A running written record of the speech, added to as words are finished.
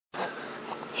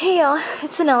Hey y'all,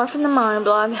 it's Anella from the Mama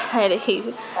Blog. I had a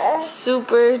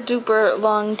super duper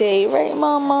long day, right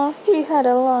Mama? We had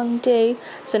a long day.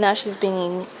 So now she's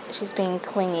being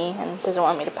clingy and doesn't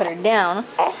want me to put her down.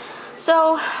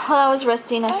 So while I was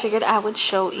resting, I figured I would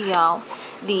show y'all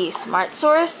the Smart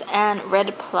Source and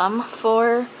Red Plum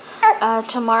for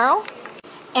tomorrow.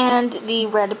 And the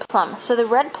Red Plum. So the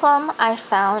Red Plum I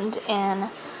found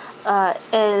in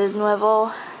El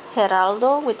Nuevo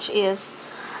Heraldo, which is,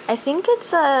 I think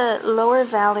it's a Lower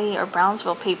Valley or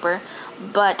Brownsville paper,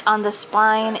 but on the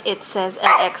spine it says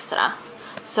El Extra.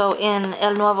 So in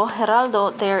El Nuevo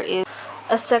Heraldo there is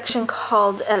a section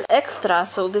called El Extra,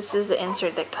 so this is the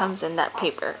insert that comes in that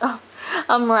paper. Oh,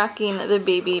 I'm rocking the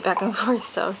baby back and forth,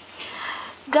 so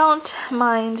don't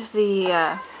mind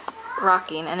the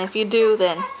rocking, and if you do,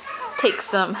 then take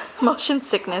some motion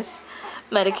sickness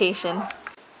medication.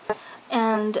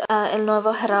 And El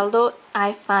Nuevo Heraldo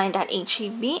I find at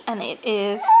RGV, and it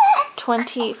is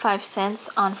 25 cents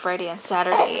on Friday and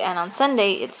Saturday, and on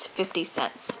Sunday it's 50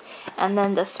 cents. And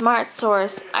then the Smart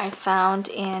Source I found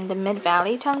in the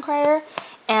Mid-Valley Town Crier,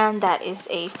 and that is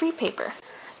a free paper.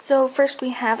 So first we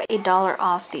have $1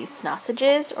 off the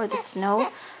Sausages or the Snow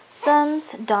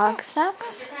Sums dog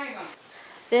snacks.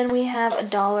 Then we have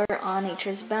 $1 on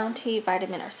Nature's Bounty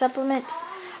vitamin or supplement.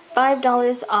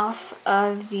 $5 off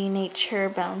of the Nature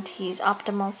Bounty's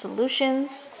Optimal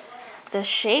Solutions, the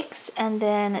shakes, and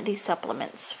then the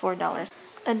supplements, $4.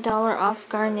 $1 off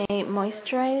Garnier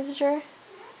Moisturizer.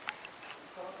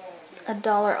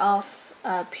 $1 off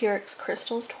Purex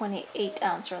Crystals 28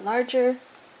 ounce or larger.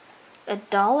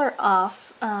 $1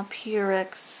 off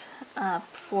Purex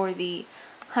for the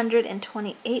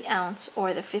 128 ounce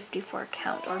or the 54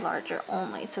 count or larger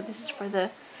only. So this is for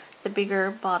the bigger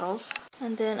bottles.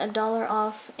 And then $1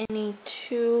 off any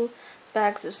 2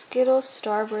 bags of Skittles,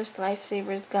 Starburst,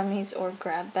 Lifesavers, Gummies, or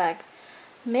Grab Bag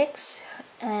mix.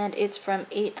 And it's from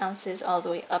 8 ounces all the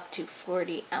way up to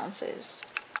 40 ounces.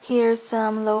 Here's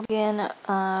some Logan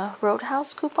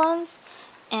Roadhouse coupons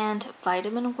and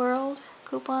Vitamin World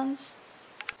coupons.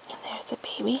 And there's the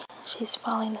baby. She's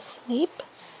falling asleep.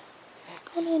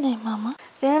 Good night, Mama.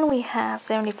 Then we have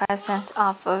 75 cents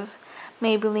off of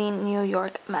Maybelline New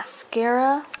York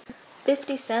Mascara.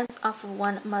 50 cents off of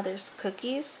One Mother's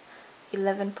Cookies,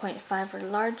 11.5 or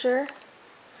larger.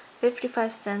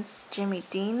 55 cents Jimmy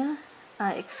Dean,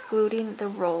 excluding the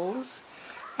rolls.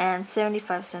 And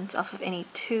 75 cents off of any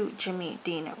 2 Jimmy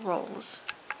Dean rolls.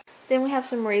 Then we have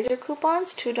some razor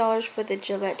coupons. $2 for the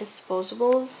Gillette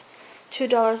disposables.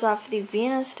 $2 off the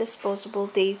Venus disposable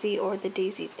Daisy or the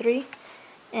Daisy 3.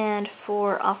 And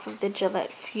 $4 off of the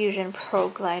Gillette Fusion Pro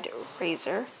Glide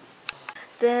razor.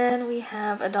 Then we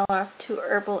have $1 off 2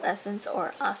 Herbal Essence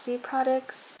or Aussie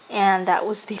products. And that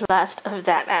was the last of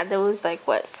that ad. There was like,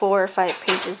 what, 4 or 5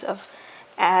 pages of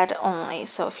ad only.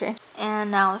 So if you're... And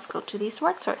now let's go to the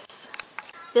Smart Source.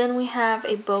 Then we have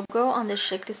a BOGO on the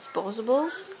Schick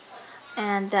disposables.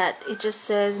 And that it just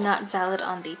says not valid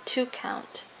on the 2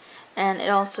 count. And it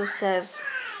also says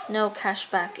no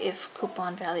cashback if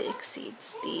coupon value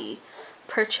exceeds the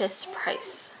purchase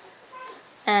price.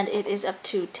 And it is up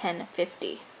to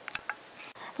 $10.50.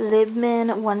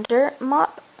 Libmin Wonder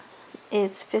Mop,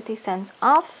 it's 50 cents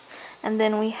off. And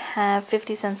then we have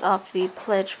 50 cents off the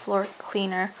Pledge Floor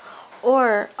Cleaner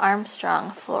or Armstrong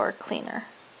Floor Cleaner.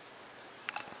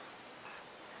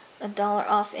 $1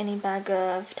 off any bag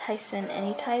of Tyson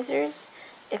Anytizers,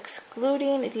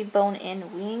 excluding the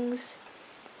bone-in wings.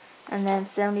 And then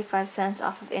 75 cents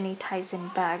off of any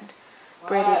Tyson bagged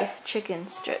breaded chicken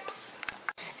strips.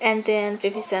 And then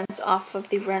 50 cents off of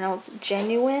the Reynolds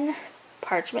Genuine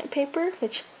parchment paper,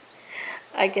 which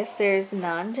I guess there's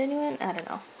non-genuine. I don't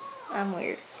know. I'm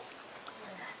weird.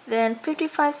 Then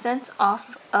 55 cents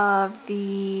off of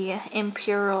the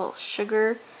Imperial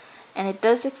Sugar, and it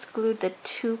does exclude the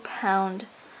 2-pound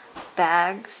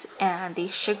bags and the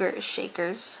sugar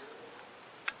shakers.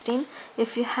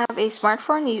 If you have a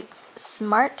smartphone,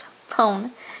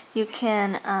 you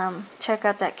can check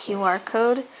out that QR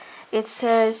code. It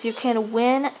says you can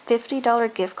win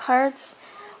 $50 gift cards.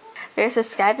 There's a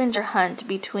scavenger hunt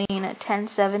between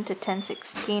 10/7 to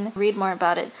 10/16. Read more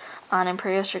about it on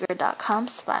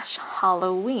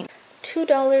imperialsugar.com/Halloween.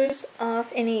 $2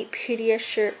 off any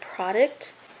Pediasure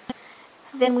product.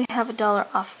 Then we have $1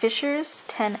 off Fisher's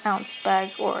 10-ounce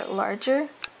bag or larger.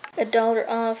 $1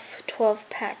 off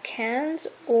 12-pack cans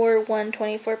or 1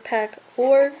 24-pack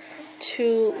or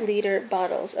 2-liter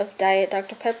bottles of Diet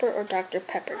Dr. Pepper or Dr.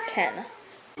 Pepper 10.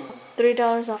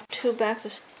 $3 off 2 bags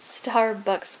of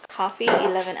Starbucks coffee,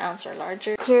 11 ounce or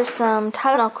larger. Here's some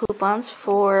Tylenol coupons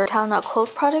for Tylenol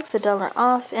cold products, $1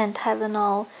 off, and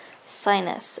Tylenol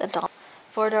Sinus, $1.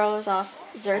 $4 off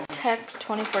Zyrtec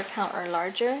 24 count or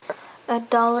larger.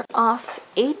 $1 off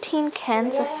 18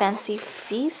 cans of Fancy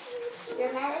Feasts.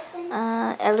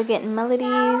 Elegant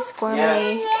Melodies,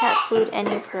 Gourmet Cat Food,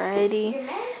 any variety.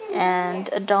 And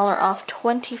 $1 off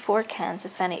 24 cans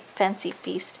of Fancy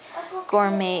Feast,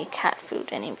 Gourmet Cat Food,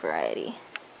 any variety.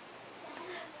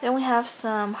 Then we have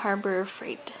some Harbor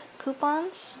Freight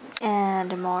coupons,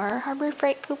 and more Harbor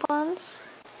Freight coupons,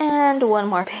 and one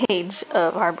more page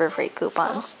of Harbor Freight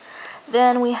coupons.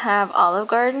 Then we have Olive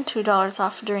Garden, $2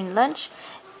 off during lunch,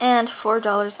 and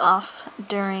 $4 off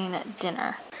during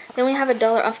dinner. Then we have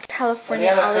 $1 off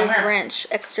California Olive Ranch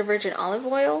extra virgin olive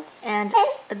oil, and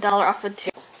 $1 off of 2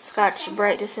 Scotch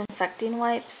Brite disinfecting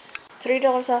wipes,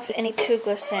 $3 off any 2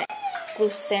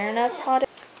 Glycerina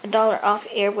products, $1 off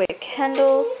Airwick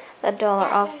candle, $1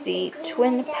 off the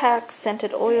twin pack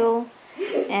scented oil,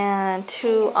 and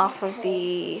 $2 off of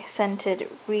the scented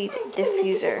reed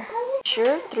diffuser.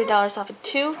 Sure, $3 off of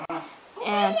 2,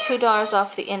 and $2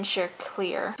 off the Ensure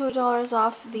Clear, $2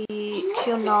 off the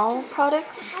Cunol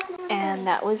products, and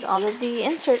that was all of the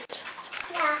insert.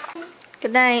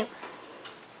 Good night.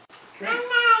 Good night.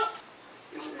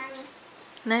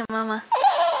 Night, Mama.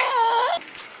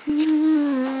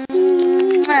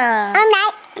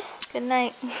 Good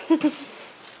night.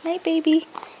 Night, baby.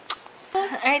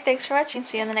 Alright, thanks for watching.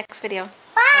 See you in the next video.